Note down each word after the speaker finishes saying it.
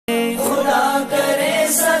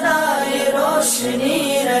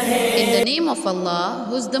of Allah,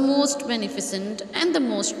 who is the most beneficent and the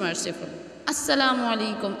most merciful. Assalamu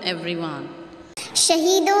alaikum everyone.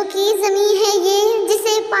 शहीदों की ज़मीं है ये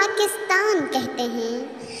जिसे पाकिस्तान कहते हैं,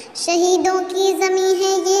 शहीदों की ज़मीं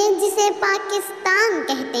है ये जिसे पाकिस्तान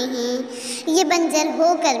कहते हैं, ये बंजर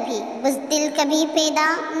होकर भी बुज़दिल कभी पैदा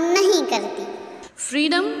नहीं करती.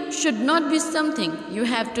 Freedom should not be something you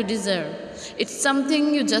have to deserve. It's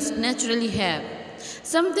something you just naturally have.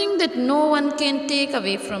 Something that no one can take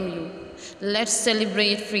away from you. Let's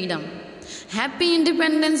celebrate freedom. Happy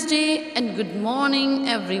Independence Day and good morning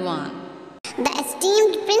everyone. The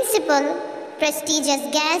esteemed principal, prestigious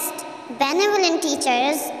guests, benevolent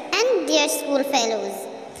teachers and dear school fellows.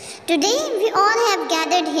 Today we all have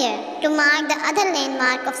gathered here to mark the other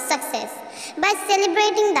landmark of success by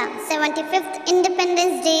celebrating the 75th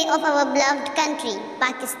Independence Day of our beloved country,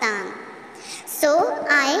 Pakistan. So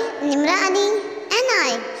I, Nimra Ali, and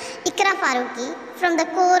I, Ikra Faruqi, from the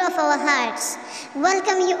core of our hearts,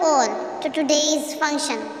 welcome you all to today's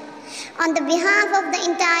function. On the behalf of the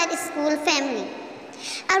entire school family,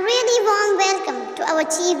 a really warm welcome to our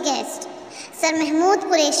chief guest, Sir Mahmood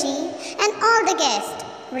Qureshi, and all the guests,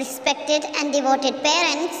 respected and devoted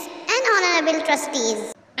parents, and honorable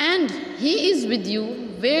trustees. And he is with you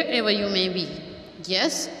wherever you may be.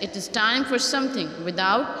 Yes, it is time for something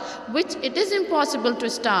without which it is impossible to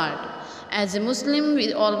start. As a Muslim,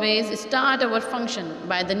 we always start our function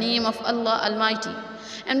by the name of Allah Almighty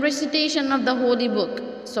and recitation of the Holy Book.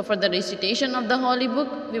 So for the recitation of the Holy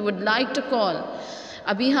Book, we would like to call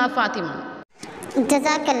Abiha Fatima.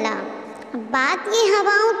 Jazakallah. बात ये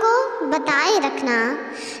हवाओं को बताए रखना,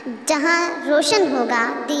 जहाँ रोशन होगा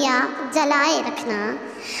दिया जलाए रखना,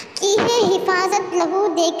 की है हिफाजत लहू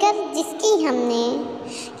देकर जिसकी हमने,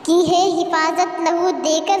 की है हिफाजत लहू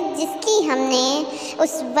देकर जिसकी हमने,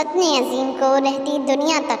 उस वतन अजीम को रहती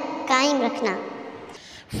दुनिया तक कायम रखना.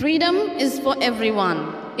 Freedom is for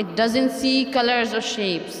everyone. It doesn't see colors or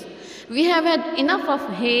shapes. We have had enough of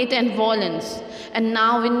hate and violence, and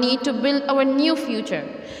now we need to build our new future,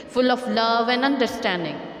 full of love and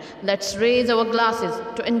understanding. Let's raise our glasses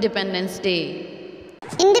to Independence Day.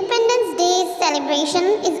 Independence Day celebration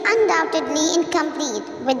is undoubtedly incomplete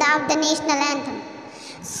without the national anthem.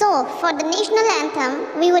 So, for the national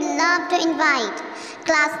anthem, we would love to invite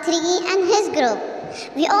Class 3 and his group.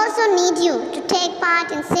 We also need you to take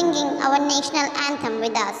part in singing our national anthem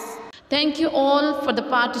with us. Thank you all for the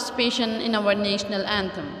participation in our national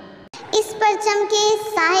anthem. इस परचम के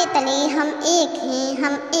साए तले हम एक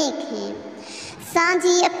हैं,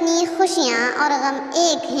 साझी अपनी खुशियाँ और गम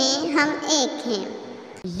एक हैं, हम एक हैं.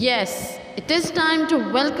 Yes, it is time to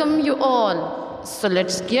welcome you all. So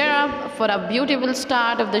let's gear up for a beautiful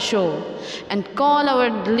start of the show and call our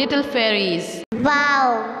little fairies.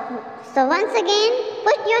 Wow! So once again,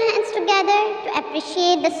 put your hands together to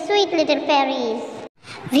appreciate the sweet little fairies.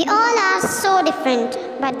 We all are so different,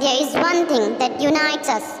 but there is one thing that unites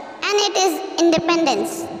us, and it is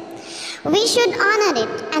independence. We should honor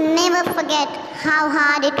it and never forget how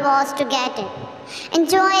hard it was to get it.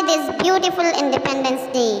 Enjoy this beautiful Independence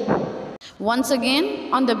Day. Once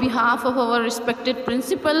again, on the behalf of our respected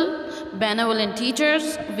principal, benevolent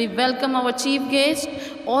teachers, we welcome our chief guest,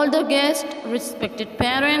 all the guests, respected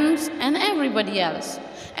parents, and everybody else.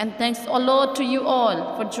 And thanks a lot to you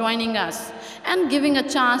all for joining us and giving a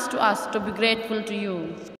chance to us to be grateful to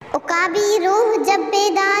you. उकाबी रूह जब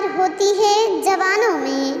बेदार होती है जवानों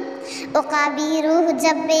में, उकाबी रूह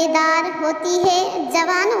जब बेदार होती है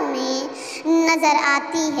जवानों में, नजर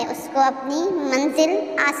आती है उसको अपनी मंजिल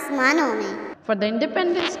आसमानों में. For the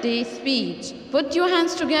Independence Day speech, put your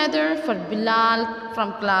hands together for Bilal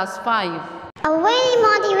from class 5. A very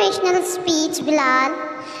motivational speech, Bilal.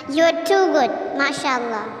 You are too good,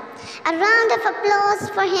 mashallah. A round of applause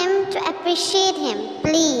for him to appreciate him,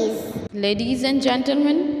 please. Ladies and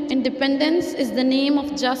gentlemen, independence is the name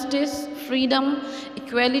of justice, freedom,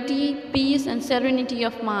 equality, peace and serenity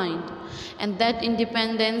of mind. And that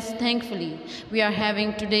independence, thankfully, we are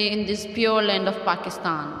having today in this pure land of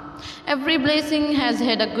Pakistan. Every blessing has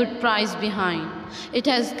had a good price behind. It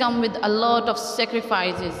has come with a lot of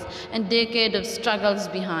sacrifices and decades of struggles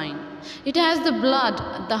behind. It has the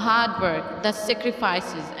blood, the hard work, the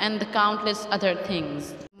sacrifices and the countless other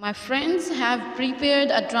things. My friends have prepared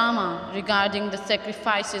a drama regarding the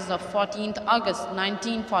sacrifices of 14th August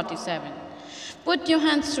 1947. Put your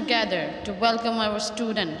hands together to welcome our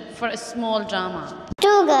student for a small drama.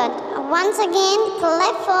 Too good. Once again,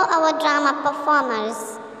 clap for our drama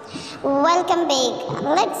performers. Welcome back.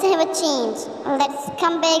 Let's have a change. Let's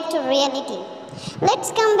come back to reality.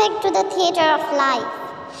 Let's come back to the theater of life.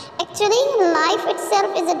 Actually, life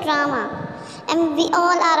itself is a drama, and we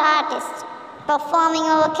all are artists. performing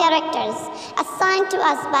our characters assigned to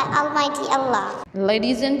us by Almighty Allah.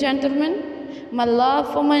 Ladies and gentlemen, my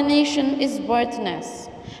love for my nation is worthless.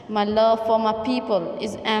 My love for my people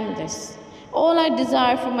is endless. All I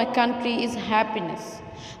desire for my country is happiness.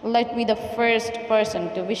 Let me be the first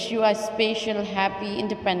person to wish you a special happy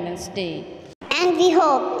Independence Day. And we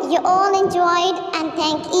hope you all enjoyed and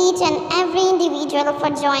thank each and every individual for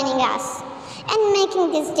joining us and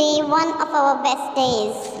making this day one of our best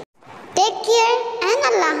days. Take care and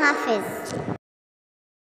Allah Hafiz.